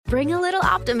Bring a little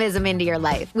optimism into your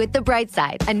life with The Bright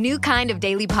Side, a new kind of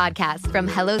daily podcast from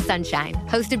Hello Sunshine,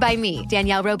 hosted by me,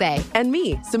 Danielle Robay. And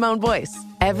me, Simone Boyce.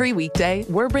 Every weekday,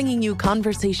 we're bringing you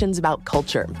conversations about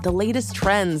culture, the latest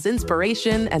trends,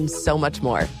 inspiration, and so much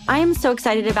more. I am so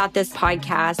excited about this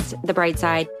podcast, The Bright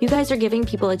Side. You guys are giving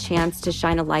people a chance to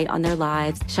shine a light on their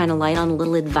lives, shine a light on a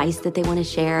little advice that they want to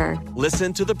share.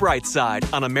 Listen to The Bright Side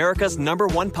on America's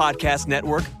 #1 podcast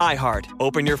network, iHeart.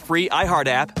 Open your free iHeart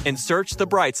app and search The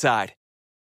Bright Side.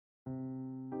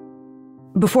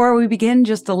 Before we begin,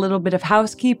 just a little bit of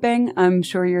housekeeping. I'm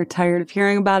sure you're tired of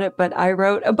hearing about it, but I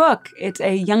wrote a book. It's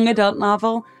a young adult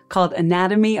novel called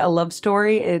Anatomy, a Love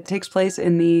Story. It takes place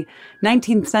in the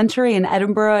 19th century in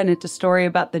Edinburgh, and it's a story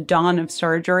about the dawn of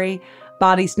surgery,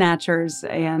 body snatchers,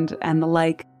 and the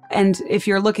like. And if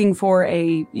you're looking for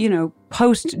a,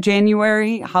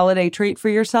 post-January holiday treat for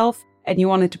yourself, and you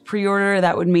wanted to pre-order,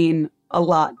 that would mean a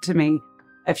lot to me.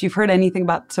 If you've heard anything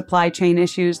about supply chain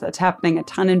issues, that's happening a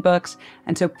ton in books.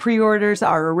 And so pre-orders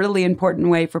are a really important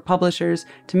way for publishers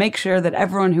to make sure that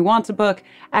everyone who wants a book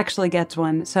actually gets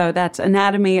one. So that's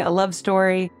Anatomy, a Love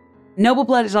Story. Noble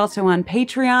Blood is also on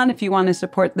Patreon if you want to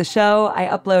support the show. I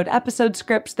upload episode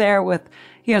scripts there with,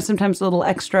 sometimes little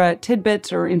extra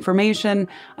tidbits or information.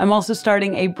 I'm also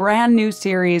starting a brand new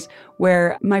series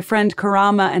where my friend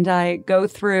Karama and I go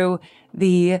through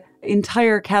the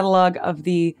entire catalog of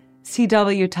the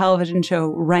CW television show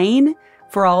Reign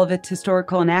for all of its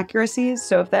historical inaccuracies.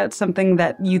 So if that's something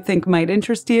that you think might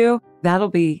interest you, that'll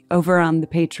be over on the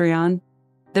Patreon.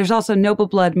 There's also Noble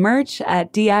Blood merch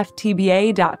at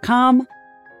dftba.com.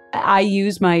 I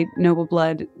use my Noble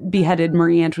Blood beheaded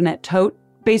Marie Antoinette tote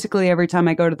basically every time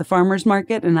I go to the farmer's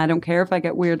market, and I don't care if I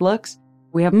get weird looks.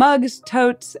 We have mugs,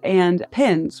 totes, and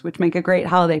pins, which make a great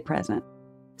holiday present.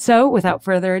 So without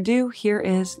further ado, here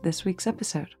is this week's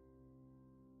episode.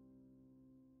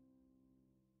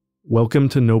 Welcome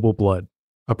to Noble Blood,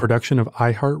 a production of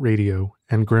iHeartRadio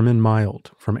and Grim and Mild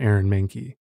from Aaron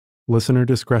Mahnke. Listener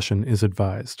discretion is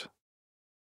advised.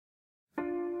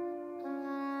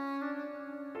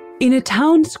 In a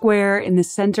town square in the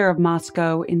center of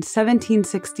Moscow in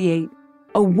 1768,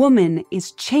 a woman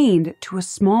is chained to a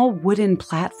small wooden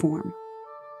platform.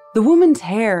 The woman's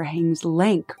hair hangs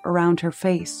lank around her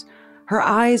face. Her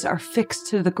eyes are fixed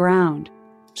to the ground.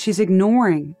 She's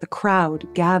ignoring the crowd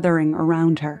gathering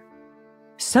around her.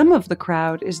 Some of the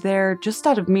crowd is there just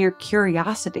out of mere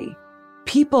curiosity,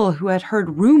 people who had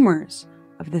heard rumors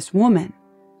of this woman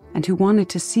and who wanted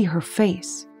to see her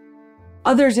face.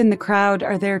 Others in the crowd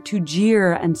are there to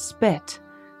jeer and spit.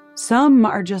 Some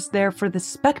are just there for the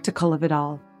spectacle of it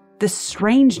all, the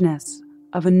strangeness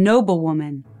of a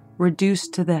noblewoman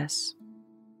reduced to this.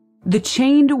 The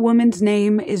chained woman's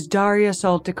name is Darya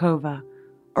Saltykova.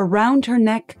 Around her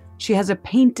neck, she has a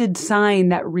painted sign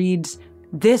that reads,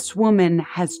 "This woman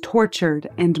has tortured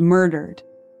and murdered."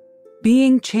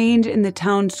 Being chained in the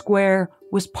town square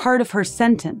was part of her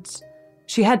sentence.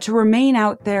 She had to remain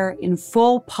out there in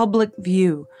full public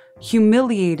view,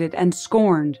 humiliated and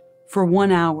scorned for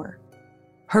 1 hour.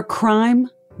 Her crime,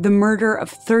 the murder of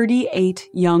 38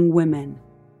 young women,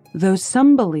 though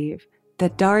some believe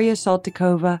that Darya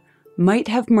Saltykova might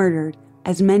have murdered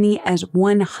as many as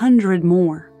 100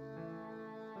 more.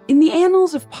 In the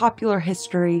annals of popular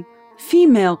history,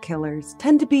 female killers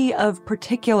tend to be of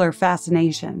particular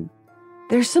fascination.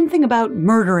 There's something about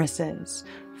murderesses,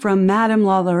 from Madame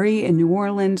Lalaurie in New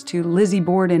Orleans to Lizzie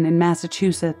Borden in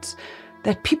Massachusetts,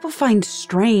 that people find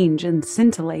strange and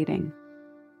scintillating.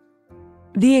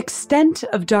 The extent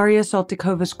of Darya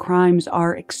Saltykova's crimes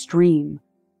are extreme,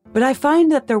 but I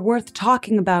find that they're worth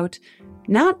talking about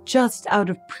not just out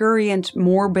of prurient,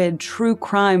 morbid, true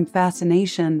crime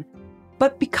fascination,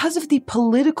 but because of the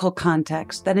political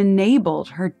context that enabled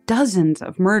her dozens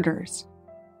of murders,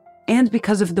 and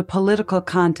because of the political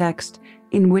context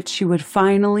in which she would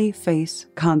finally face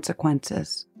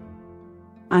consequences.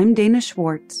 I'm Dana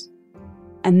Schwartz,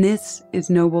 and this is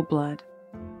Noble Blood.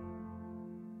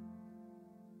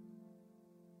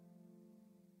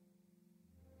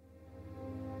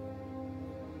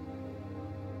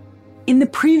 In the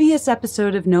previous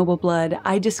episode of Noble Blood,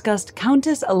 I discussed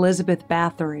Countess Elizabeth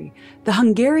Bathory, the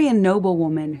Hungarian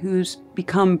noblewoman who's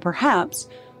become, perhaps,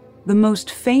 the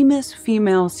most famous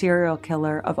female serial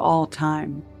killer of all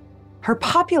time. Her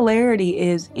popularity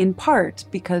is, in part,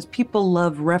 because people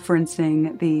love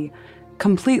referencing the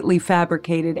completely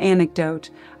fabricated anecdote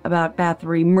about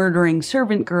Bathory murdering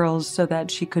servant girls so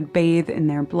that she could bathe in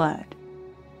their blood.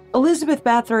 Elizabeth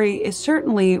Bathory is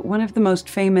certainly one of the most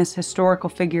famous historical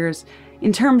figures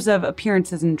in terms of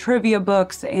appearances in trivia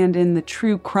books and in the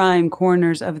true crime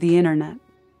corners of the internet.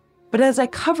 But as I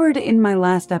covered in my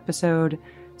last episode,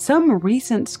 Some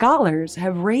recent scholars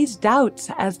have raised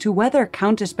doubts as to whether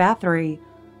Countess Bathory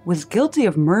was guilty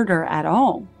of murder at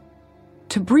all.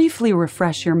 To briefly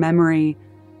refresh your memory,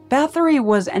 Bathory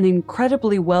was an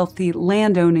incredibly wealthy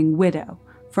landowning widow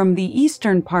from the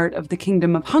eastern part of the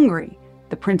Kingdom of Hungary,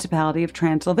 the Principality of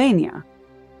Transylvania.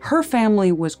 Her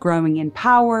family was growing in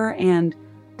power, and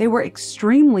they were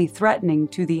extremely threatening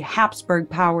to the Habsburg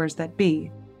powers that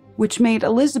be, which made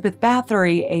Elizabeth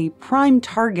Bathory a prime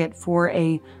target for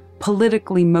a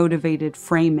politically motivated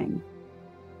framing.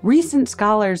 Recent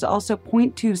scholars also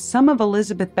point to some of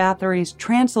Elizabeth Bathory's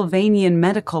Transylvanian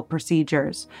medical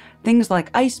procedures, things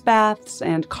like ice baths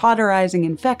and cauterizing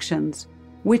infections,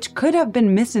 which could have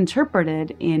been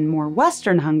misinterpreted in more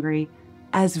Western Hungary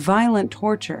as violent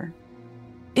torture.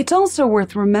 It's also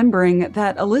worth remembering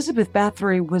that Elizabeth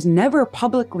Bathory was never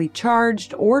publicly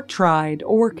charged or tried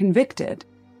or convicted.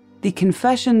 The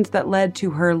confessions that led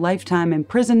to her lifetime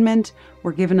imprisonment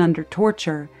were given under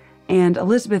torture, and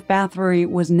Elizabeth Bathory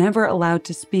was never allowed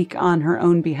to speak on her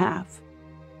own behalf.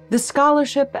 The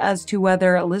scholarship as to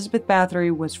whether Elizabeth Bathory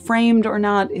was framed or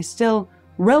not is still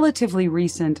relatively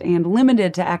recent and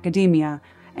limited to academia,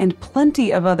 and plenty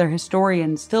of other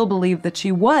historians still believe that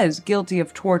she was guilty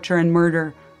of torture and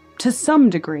murder to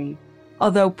some degree,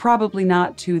 although probably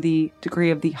not to the degree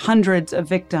of the hundreds of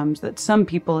victims that some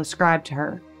people ascribe to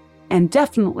her, and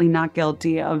definitely not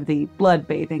guilty of the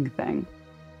blood-bathing thing.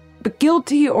 But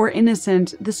guilty or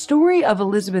innocent, the story of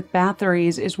Elizabeth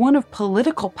Bathory's is one of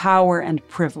political power and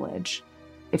privilege.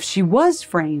 If she was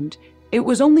framed, it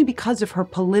was only because of her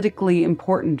politically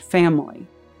important family.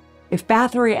 If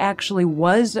Bathory actually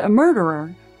was a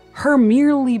murderer, her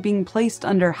merely being placed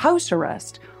under house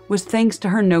arrest was thanks to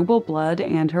her noble blood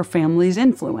and her family's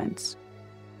influence.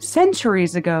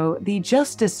 Centuries ago, the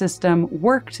justice system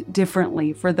worked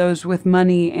differently for those with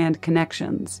money and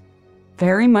connections,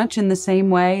 very much in the same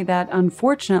way that,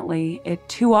 unfortunately, it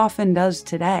too often does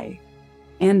today.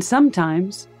 And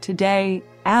sometimes, today,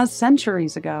 as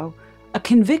centuries ago, a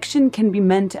conviction can be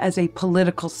meant as a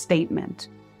political statement,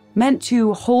 meant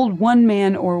to hold one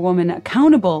man or woman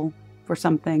accountable for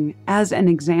something as an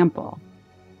example.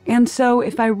 And so,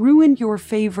 if I ruined your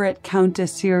favorite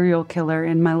Countess serial killer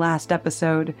in my last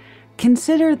episode,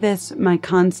 consider this my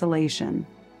consolation.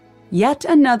 Yet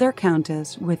another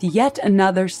Countess with yet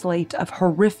another slate of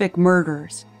horrific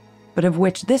murders, but of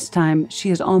which this time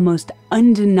she is almost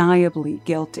undeniably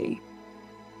guilty.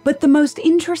 But the most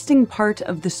interesting part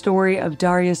of the story of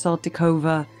Darya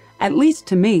Saltykova, at least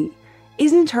to me,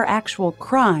 isn't her actual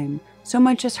crime so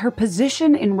much as her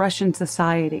position in Russian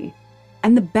society,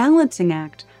 and the balancing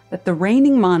act that the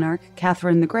reigning monarch,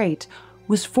 Catherine the Great,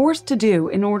 was forced to do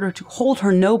in order to hold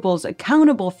her nobles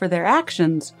accountable for their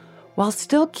actions while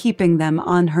still keeping them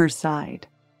on her side.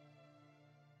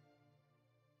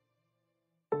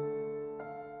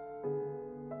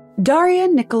 Darya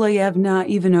Nikolaevna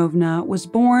Ivanovna was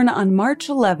born on March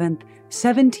 11,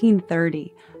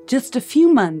 1730, just a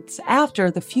few months after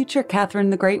the future Catherine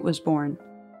the Great was born.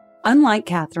 Unlike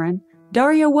Catherine,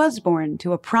 Darya was born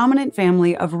to a prominent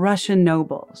family of Russian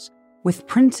nobles, with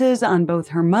princes on both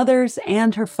her mother's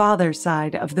and her father's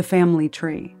side of the family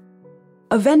tree.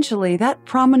 Eventually, that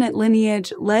prominent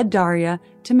lineage led Darya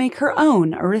to make her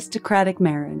own aristocratic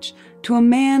marriage to a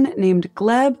man named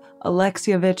Gleb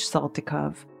Alexievich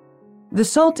Saltykov. The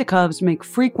Saltykovs make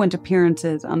frequent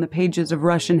appearances on the pages of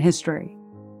Russian history.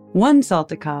 One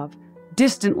Saltykov,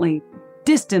 distantly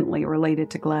related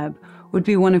to Gleb, would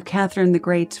be one of Catherine the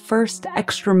Great's first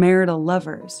extramarital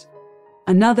lovers.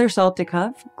 Another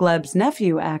Saltykov, Gleb's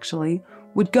nephew actually,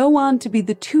 would go on to be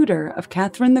the tutor of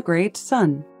Catherine the Great's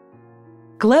son.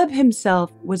 Gleb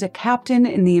himself was a captain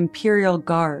in the Imperial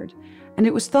Guard, and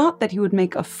it was thought that he would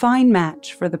make a fine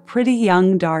match for the pretty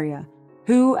young Darya,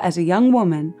 who, as a young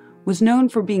woman, was known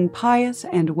for being pious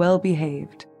and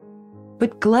well-behaved.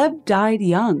 But Gleb died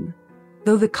young.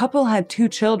 Though the couple had 2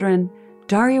 children,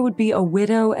 Darya would be a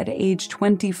widow at age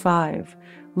 25,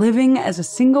 living as a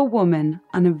single woman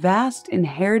on a vast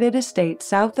inherited estate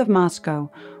south of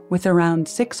Moscow with around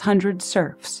 600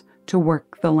 serfs to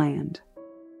work the land.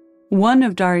 One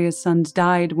of Darya's sons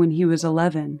died when he was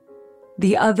 11.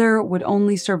 The other would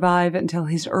only survive until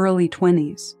his early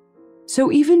 20s.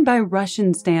 So even by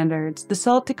Russian standards, the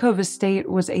Saltykov estate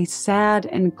was a sad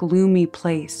and gloomy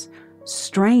place,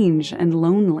 strange and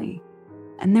lonely.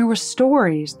 And there were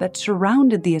stories that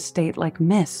surrounded the estate like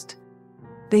mist.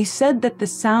 They said that the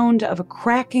sound of a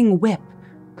cracking whip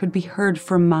could be heard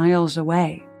from miles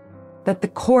away, that the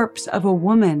corpse of a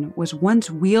woman was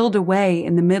once wheeled away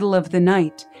in the middle of the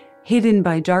night, hidden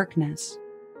by darkness.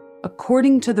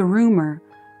 According to the rumor,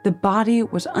 the body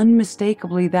was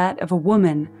unmistakably that of a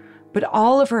woman, but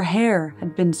all of her hair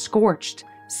had been scorched,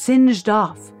 singed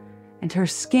off, and her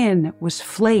skin was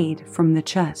flayed from the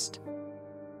chest.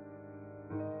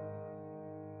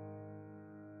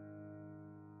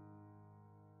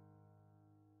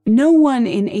 No one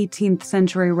in 18th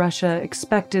century Russia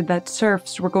expected that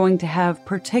serfs were going to have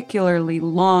particularly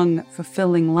long,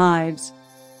 fulfilling lives,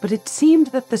 but it seemed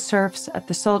that the serfs at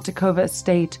the Saltykova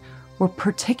estate were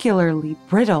particularly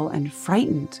brittle and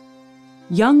frightened.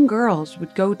 Young girls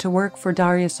would go to work for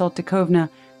Darya Saltykovna,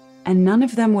 and none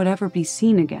of them would ever be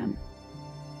seen again.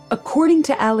 According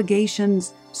to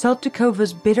allegations,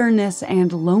 Saltykova's bitterness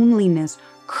and loneliness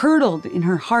curdled in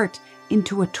her heart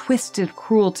into a twisted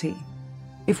cruelty.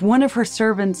 If one of her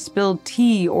servants spilled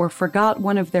tea or forgot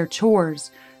one of their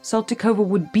chores, Saltykova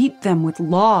would beat them with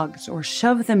logs or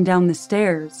shove them down the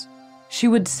stairs. She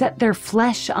would set their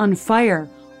flesh on fire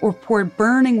or pour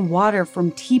burning water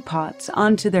from teapots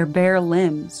onto their bare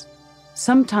limbs.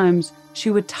 Sometimes she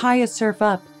would tie a serf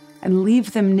up and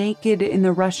leave them naked in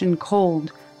the Russian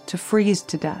cold to freeze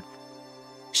to death.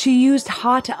 She used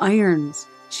hot irons.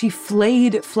 She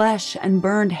flayed flesh and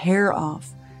burned hair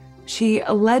off. She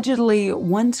allegedly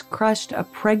once crushed a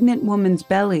pregnant woman's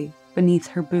belly beneath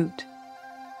her boot.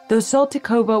 Though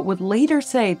Saltykova would later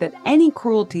say that any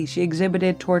cruelty she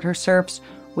exhibited toward her serfs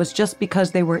was just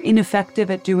because they were ineffective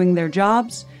at doing their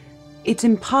jobs, it's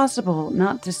impossible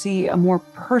not to see a more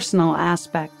personal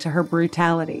aspect to her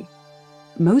brutality.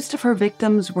 Most of her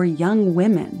victims were young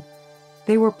women.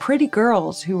 They were pretty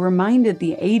girls who reminded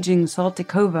the aging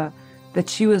Saltykova that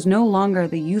she was no longer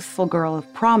the youthful girl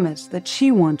of promise that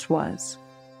she once was.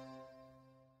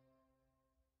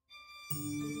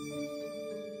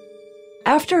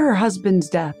 After her husband's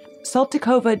death,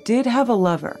 Saltykova did have a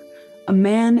lover, a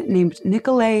man named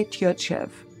Nikolai Tyotchev.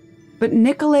 But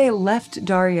Nikolai left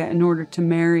Darya in order to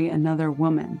marry another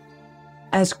woman.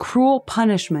 As cruel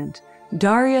punishment,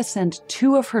 Darya sent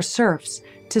 2 of her serfs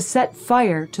to set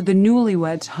fire to the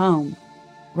newlyweds' home.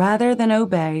 Rather than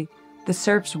obey, the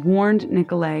serfs warned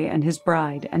Nikolai and his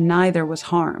bride, and neither was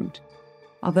harmed.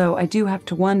 Although I do have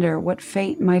to wonder what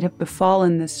fate might have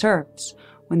befallen the serfs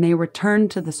when they returned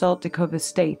to the Saltykova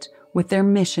estate with their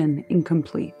mission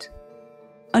incomplete.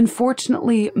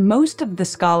 Unfortunately, most of the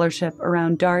scholarship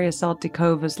around Darya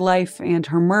Saltykova's life and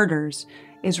her murders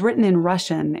is written in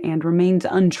Russian and remains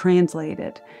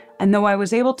untranslated. And though I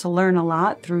was able to learn a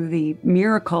lot through the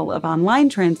miracle of online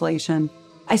translation,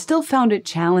 I still found it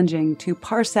challenging to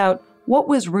parse out what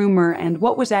was rumor and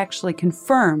what was actually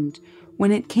confirmed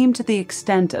when it came to the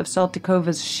extent of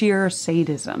Saltykova's sheer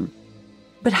sadism.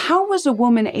 But how was a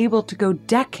woman able to go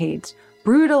decades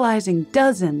brutalizing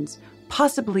dozens,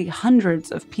 possibly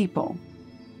hundreds of people?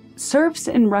 Serfs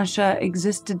in Russia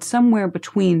existed somewhere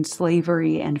between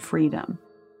slavery and freedom.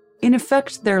 In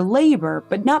effect, their labor,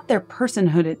 but not their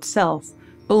personhood itself,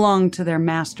 belonged to their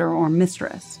master or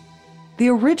mistress. The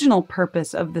original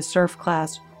purpose of the serf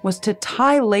class was to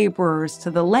tie laborers to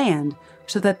the land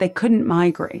so that they couldn't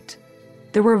migrate.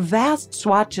 There were vast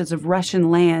swatches of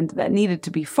Russian land that needed to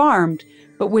be farmed,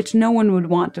 but which no one would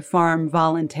want to farm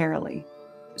voluntarily.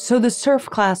 So the serf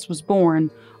class was born,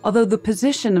 although the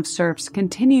position of serfs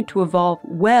continued to evolve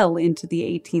well into the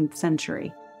 18th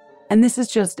century. And this is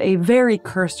just a very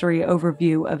cursory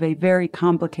overview of a very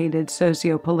complicated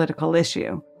socio-political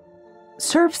issue.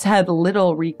 Serfs had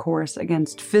little recourse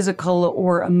against physical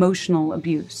or emotional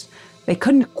abuse. They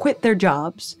couldn't quit their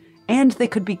jobs, and they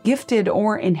could be gifted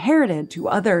or inherited to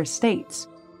other estates.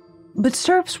 But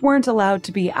serfs weren't allowed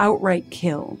to be outright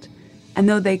killed, and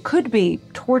though they could be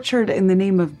tortured in the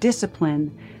name of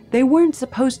discipline, they weren't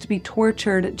supposed to be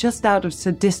tortured just out of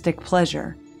sadistic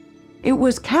pleasure. It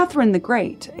was Catherine the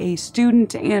Great, a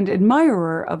student and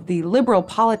admirer of the liberal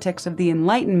politics of the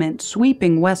Enlightenment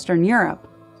sweeping Western Europe,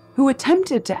 who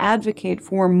attempted to advocate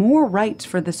for more rights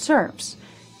for the serfs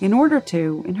in order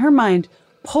to, in her mind,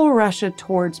 pull Russia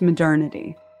towards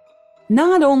modernity.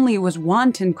 Not only was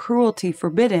wanton cruelty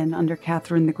forbidden under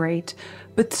Catherine the Great,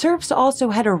 but serfs also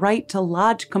had a right to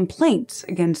lodge complaints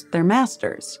against their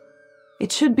masters.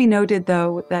 It should be noted,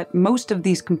 though, that most of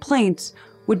these complaints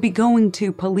would be going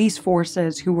to police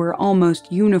forces who were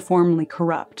almost uniformly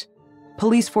corrupt.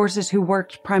 Police forces who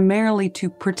worked primarily to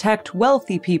protect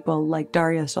wealthy people like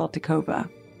Darya Saltykova.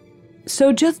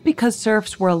 So just because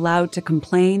serfs were allowed to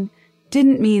complain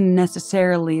didn't mean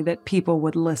necessarily that people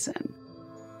would listen.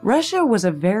 Russia was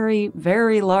a very,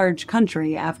 very large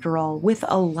country, after all, with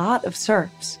a lot of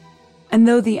serfs. And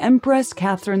though the Empress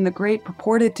Catherine the Great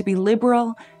purported to be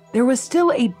liberal, there was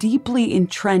still a deeply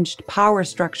entrenched power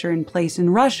structure in place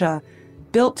in Russia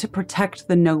built to protect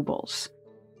the nobles.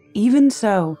 Even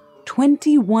so,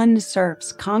 21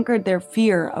 serfs conquered their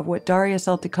fear of what Darya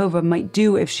Saltykova might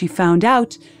do if she found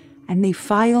out, and they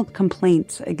filed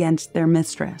complaints against their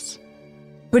mistress.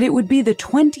 But it would be the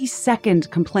 22nd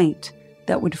complaint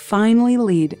that would finally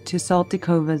lead to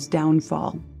Saltykova's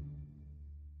downfall.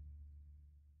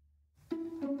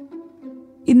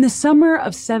 In the summer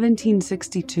of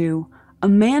 1762, a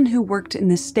man who worked in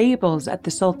the stables at the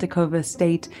Saltykova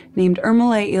estate named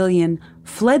Ermolay Ilyin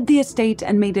fled the estate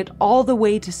and made it all the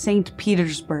way to St.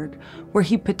 Petersburg, where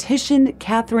he petitioned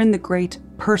Catherine the Great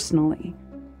personally.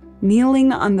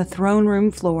 Kneeling on the throne room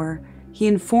floor, he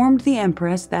informed the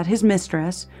empress that his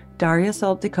mistress, Darya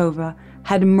Saltykova,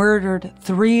 had murdered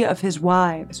 3 of his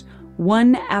wives,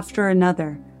 one after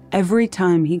another, every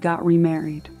time he got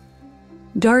remarried.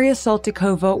 Darya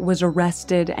Saltykova was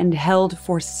arrested and held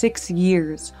for 6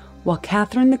 years, while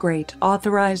Catherine the Great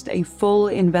authorized a full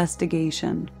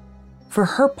investigation. For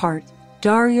her part,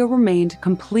 Darya remained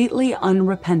completely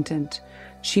unrepentant.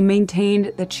 She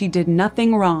maintained that she did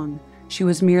nothing wrong, she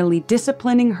was merely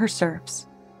disciplining her serfs,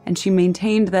 and she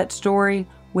maintained that story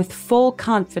with full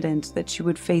confidence that she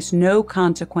would face no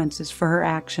consequences for her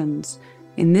actions,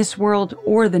 in this world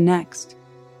or the next.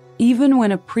 Even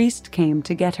when a priest came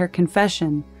to get her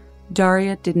confession,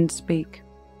 Darya didn't speak.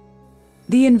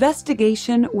 The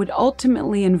investigation would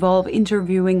ultimately involve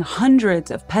interviewing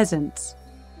hundreds of peasants.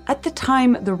 At the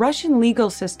time, the Russian legal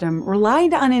system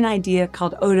relied on an idea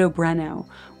called odobreno,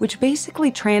 which basically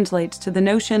translates to the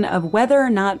notion of whether or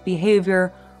not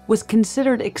behavior was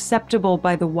considered acceptable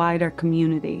by the wider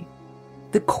community.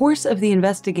 The course of the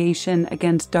investigation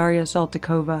against Darya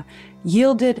Saltykova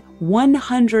yielded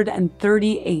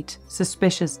 138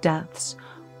 suspicious deaths,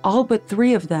 all but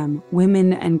 3 of them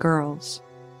women and girls.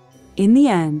 In the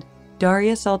end,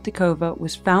 Darya Saltykova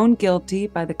was found guilty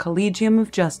by the Collegium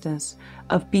of Justice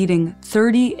of beating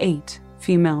 38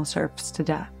 female serfs to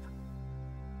death.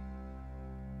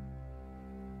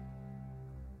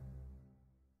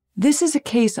 This is a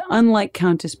case unlike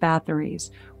Countess Bathory's,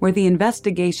 where the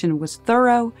investigation was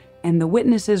thorough and the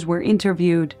witnesses were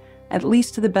interviewed, at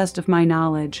least to the best of my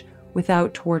knowledge,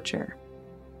 without torture.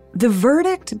 The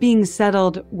verdict being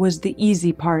settled was the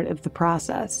easy part of the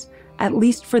process, at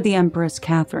least for the Empress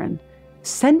Catherine.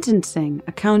 Sentencing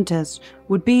a countess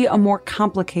would be a more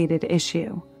complicated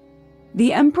issue.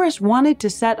 The Empress wanted to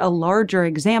set a larger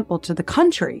example to the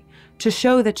country to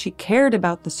show that she cared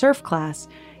about the serf class,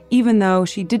 even though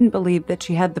she didn't believe that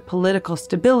she had the political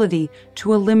stability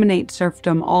to eliminate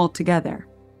serfdom altogether.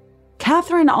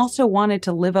 Catherine also wanted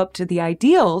to live up to the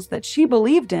ideals that she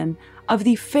believed in of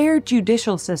the fair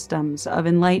judicial systems of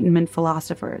Enlightenment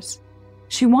philosophers.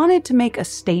 She wanted to make a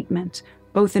statement,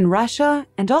 both in Russia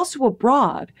and also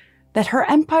abroad, that her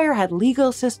empire had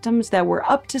legal systems that were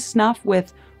up to snuff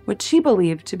with what she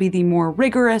believed to be the more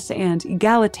rigorous and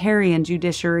egalitarian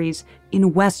judiciaries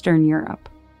in Western Europe.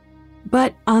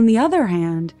 But on the other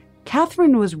hand,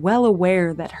 Catherine was well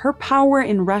aware that her power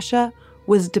in Russia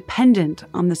was dependent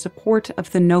on the support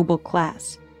of the noble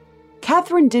class.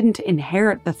 Catherine didn't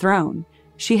inherit the throne,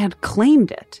 she had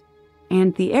claimed it,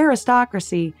 and the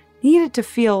aristocracy needed to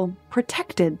feel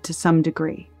protected to some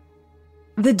degree.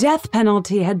 The death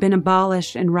penalty had been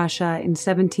abolished in Russia in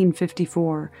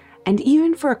 1754, and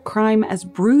even for a crime as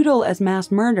brutal as mass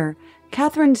murder,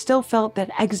 Catherine still felt that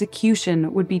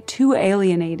execution would be too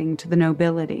alienating to the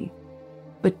nobility.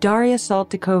 But Darya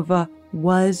Saltykova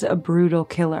was a brutal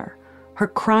killer. Her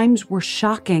crimes were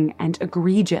shocking and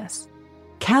egregious.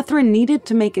 Catherine needed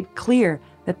to make it clear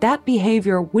that that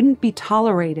behavior wouldn't be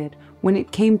tolerated when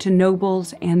it came to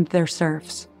nobles and their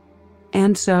serfs.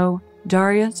 And so,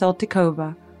 Darya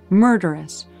Saltykova,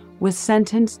 murderess, was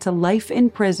sentenced to life in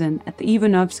prison at the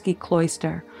Ivanovsky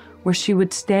cloister, where she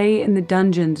would stay in the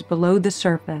dungeons below the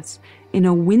surface in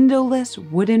a windowless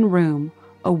wooden room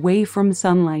away from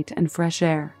sunlight and fresh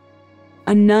air.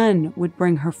 A nun would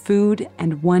bring her food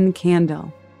and 1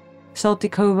 candle.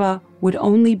 Saltykova would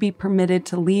only be permitted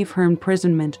to leave her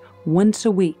imprisonment once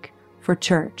a week for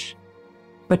church.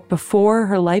 But before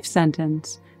her life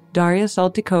sentence, Darya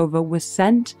Saltykova was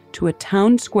sent to a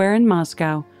town square in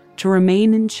Moscow to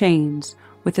remain in chains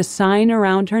with a sign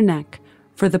around her neck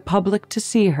for the public to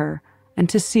see her and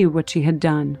to see what she had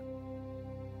done.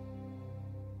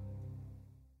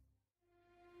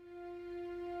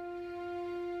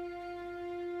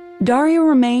 Darya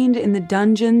remained in the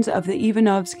dungeons of the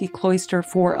Ivanovsky cloister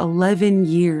for 11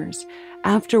 years,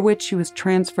 after which she was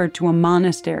transferred to a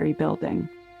monastery building.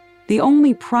 The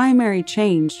only primary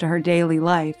change to her daily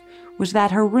life was that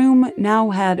her room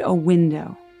now had a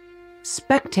window.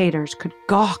 Spectators could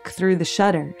gawk through the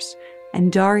shutters,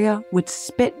 and Darya would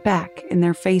spit back in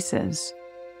their faces.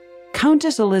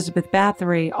 Countess Elizabeth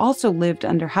Bathory also lived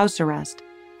under house arrest,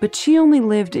 but she only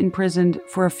lived imprisoned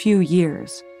for a few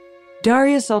years.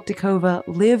 Darya Saltykova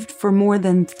lived for more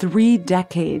than 3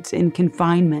 decades in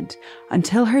confinement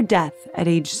until her death at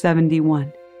age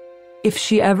 71. If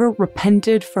she ever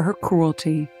repented for her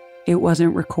cruelty, it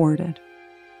wasn't recorded.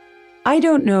 I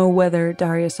don't know whether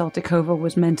Darya Saltykova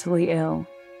was mentally ill.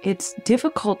 It's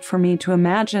difficult for me to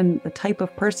imagine the type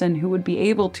of person who would be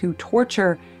able to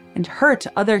torture and hurt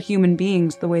other human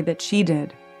beings the way that she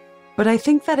did. But I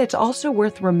think that it's also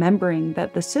worth remembering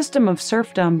that the system of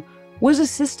serfdom was a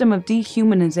system of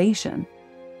dehumanization.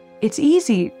 It's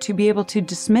easy to be able to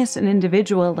dismiss an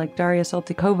individual like Darya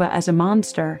Saltykova as a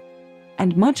monster,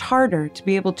 and much harder to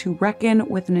be able to reckon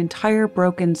with an entire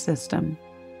broken system.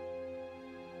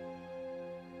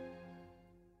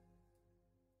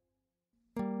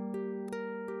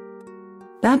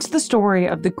 That's the story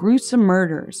of the gruesome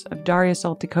murders of Darya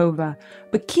Saltykova,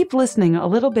 but keep listening a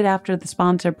little bit after the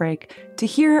sponsor break to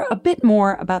hear a bit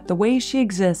more about the way she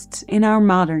exists in our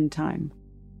modern time.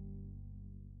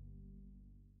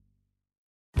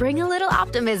 Bring a little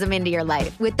optimism into your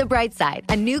life with The Bright Side,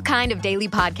 a new kind of daily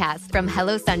podcast from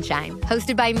Hello Sunshine,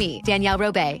 hosted by me, Danielle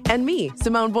Robay. And me,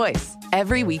 Simone Boyce.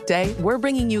 Every weekday, we're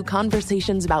bringing you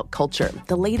conversations about culture,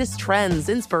 the latest trends,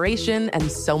 inspiration,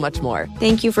 and so much more.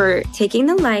 Thank you for taking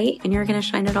the light, and you're going to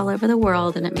shine it all over the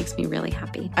world, and it makes me really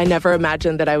happy. I never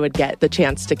imagined that I would get the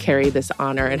chance to carry this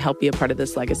honor and help be a part of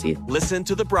this legacy. Listen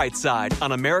to The Bright Side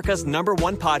on America's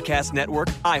 #1 podcast network,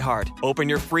 iHeart. Open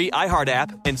your free iHeart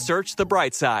app and search The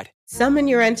Bright Side. Summon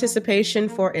your anticipation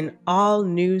for an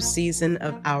all-new season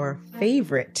of our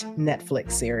favorite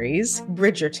Netflix series,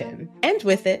 Bridgerton. And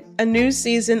with it, a new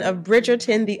season of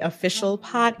Bridgerton, the official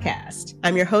podcast.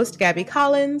 I'm your host, Gabby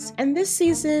Collins, and this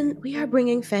season, we are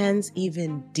bringing fans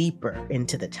even deeper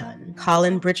into the ton.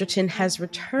 Colin Bridgerton has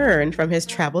returned from his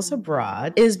travels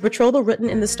abroad. Is betrothal written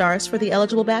in the stars for the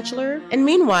eligible bachelor? And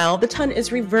meanwhile, the ton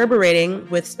is reverberating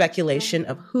with speculation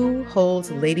of who holds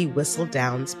Lady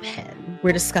Whistledown's pen.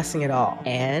 We're discussing it all.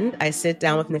 And I sit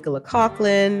down with Nicola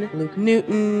Coughlan, Luke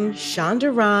Newton,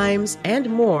 Shonda Rhimes, and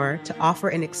more to offer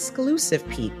an exclusive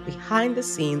peek behind the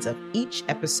scenes of each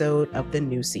episode of the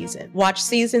new season. Watch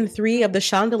season 3 of the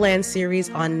Shondaland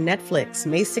series on Netflix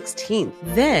May 16th.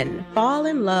 Then fall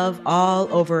in love all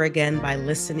over again by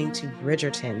listening to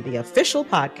Bridgerton, the official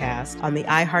podcast on the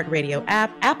iHeartRadio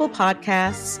app, Apple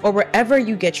Podcasts, or wherever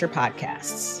you get your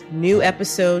podcasts. New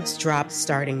episodes drop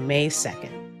starting May 2nd.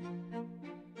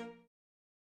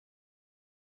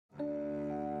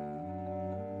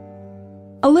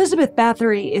 Elizabeth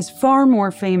Bathory is far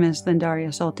more famous than Darya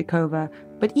Saltykova,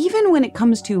 but even when it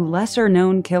comes to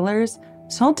lesser-known killers,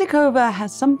 Saltykova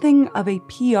has something of a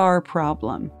PR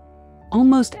problem.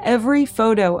 Almost every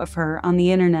photo of her on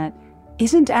the internet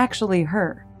isn't actually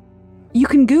her. You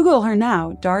can Google her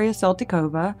now, Darya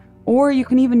Saltykova, or you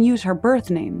can even use her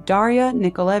birth name, Darya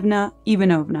Nikolaevna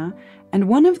Ivanovna, and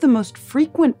one of the most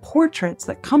frequent portraits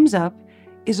that comes up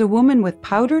is a woman with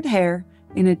powdered hair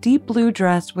in a deep blue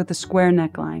dress with a square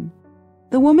neckline.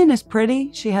 The woman is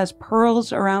pretty. She has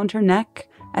pearls around her neck,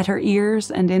 at her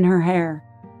ears, and in her hair.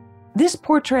 This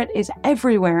portrait is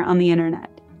everywhere on the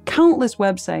internet, countless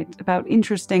websites about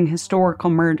interesting historical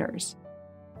murders.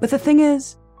 But the thing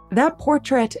is, that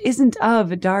portrait isn't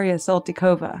of Darya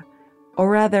Saltykova. Or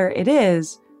rather, it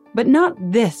is, but not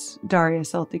this Darya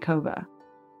Saltykova.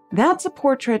 That's a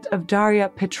portrait of Darya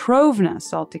Petrovna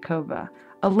Saltykova,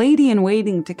 a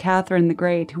lady-in-waiting to Catherine the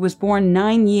Great who was born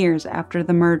 9 years after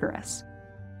the murderess.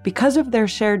 Because of their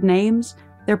shared names,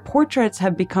 their portraits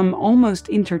have become almost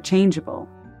interchangeable.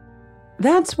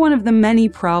 That's one of the many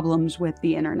problems with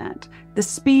the internet, the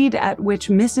speed at which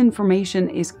misinformation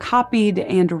is copied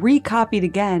and recopied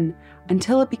again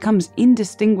until it becomes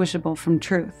indistinguishable from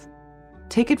truth.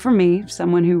 Take it from me,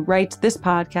 someone who writes this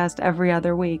podcast every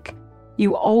other week,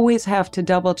 you always have to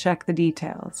double-check the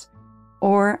details.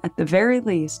 Or, at the very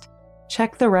least,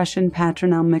 check the Russian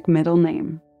patronymic middle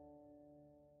name.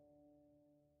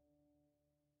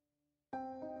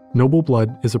 Noble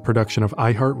Blood is a production of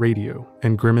iHeartRadio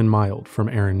and Grim and Mild from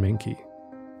Aaron Mahnke.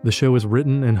 The show is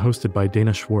written and hosted by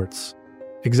Dana Schwartz.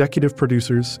 Executive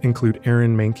producers include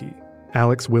Aaron Mahnke,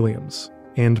 Alex Williams,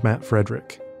 and Matt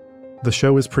Frederick. The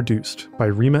show is produced by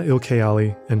Rima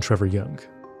Ilkayali and Trevor Young.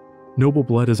 Noble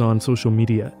Blood is on social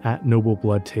media at Noble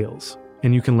Blood Tales,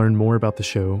 and you can learn more about the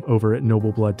show over at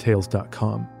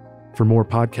noblebloodtales.com. For more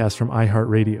podcasts from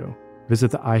iHeartRadio, visit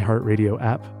the iHeartRadio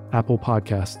app, Apple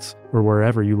Podcasts, or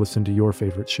wherever you listen to your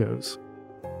favorite shows.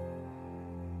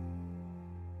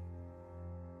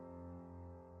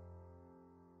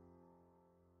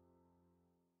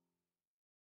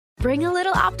 Bring a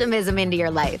little optimism into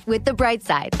your life with The Bright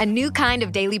Side, a new kind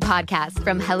of daily podcast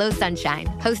from Hello Sunshine,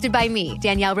 hosted by me,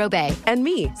 Danielle Robay. And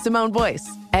me, Simone Boyce.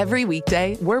 Every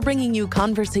weekday, we're bringing you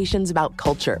conversations about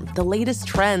culture, the latest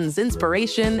trends,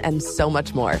 inspiration, and so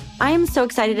much more. I am so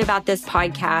excited about this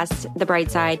podcast, The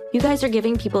Bright Side. You guys are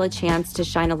giving people a chance to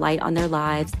shine a light on their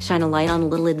lives, shine a light on a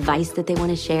little advice that they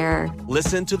want to share.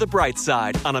 Listen to The Bright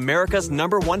Side on America's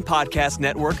 #1 podcast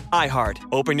network, iHeart.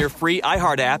 Open your free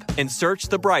iHeart app and search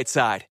The Bright Side.